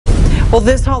Well,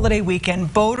 this holiday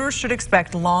weekend, boaters should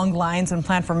expect long lines and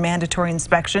plan for mandatory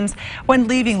inspections when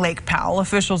leaving Lake Powell.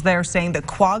 Officials there saying the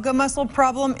quagga mussel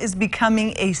problem is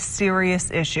becoming a serious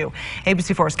issue.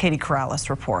 ABC4's Katie Corrales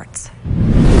reports.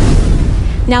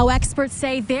 Now experts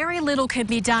say very little can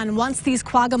be done once these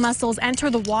quagga mussels enter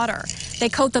the water. They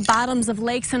coat the bottoms of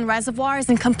lakes and reservoirs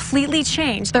and completely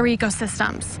change their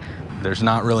ecosystems. There's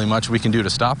not really much we can do to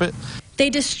stop it. They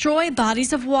destroy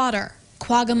bodies of water.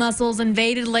 Quagga mussels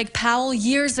invaded Lake Powell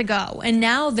years ago, and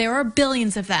now there are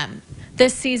billions of them.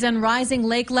 This season, rising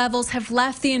lake levels have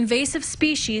left the invasive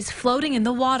species floating in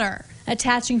the water,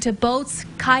 attaching to boats,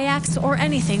 kayaks, or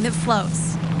anything that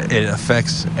floats. It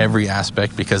affects every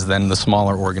aspect because then the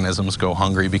smaller organisms go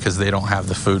hungry because they don't have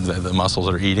the food that the mussels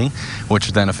are eating,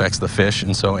 which then affects the fish.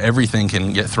 And so everything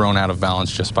can get thrown out of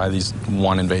balance just by these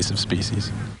one invasive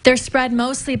species. They're spread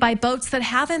mostly by boats that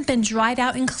haven't been dried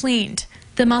out and cleaned.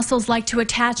 The mussels like to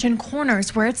attach in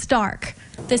corners where it's dark.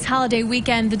 This holiday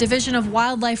weekend, the Division of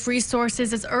Wildlife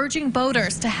Resources is urging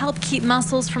boaters to help keep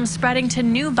mussels from spreading to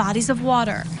new bodies of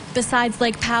water. Besides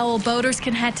Lake Powell, boaters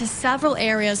can head to several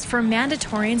areas for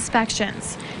mandatory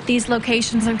inspections. These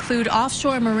locations include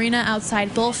offshore marina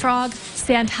outside Bullfrog,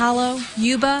 Sand Hollow,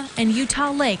 Yuba, and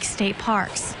Utah Lake State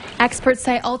Parks. Experts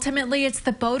say ultimately it's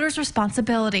the boater's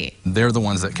responsibility. They're the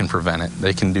ones that can prevent it.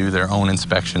 They can do their own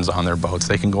inspections on their boats.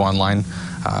 They can go online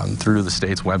through the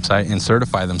state's website and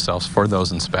certify themselves for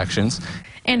those inspections.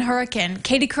 In Hurricane,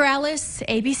 Katie Corrales,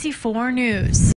 ABC4 News.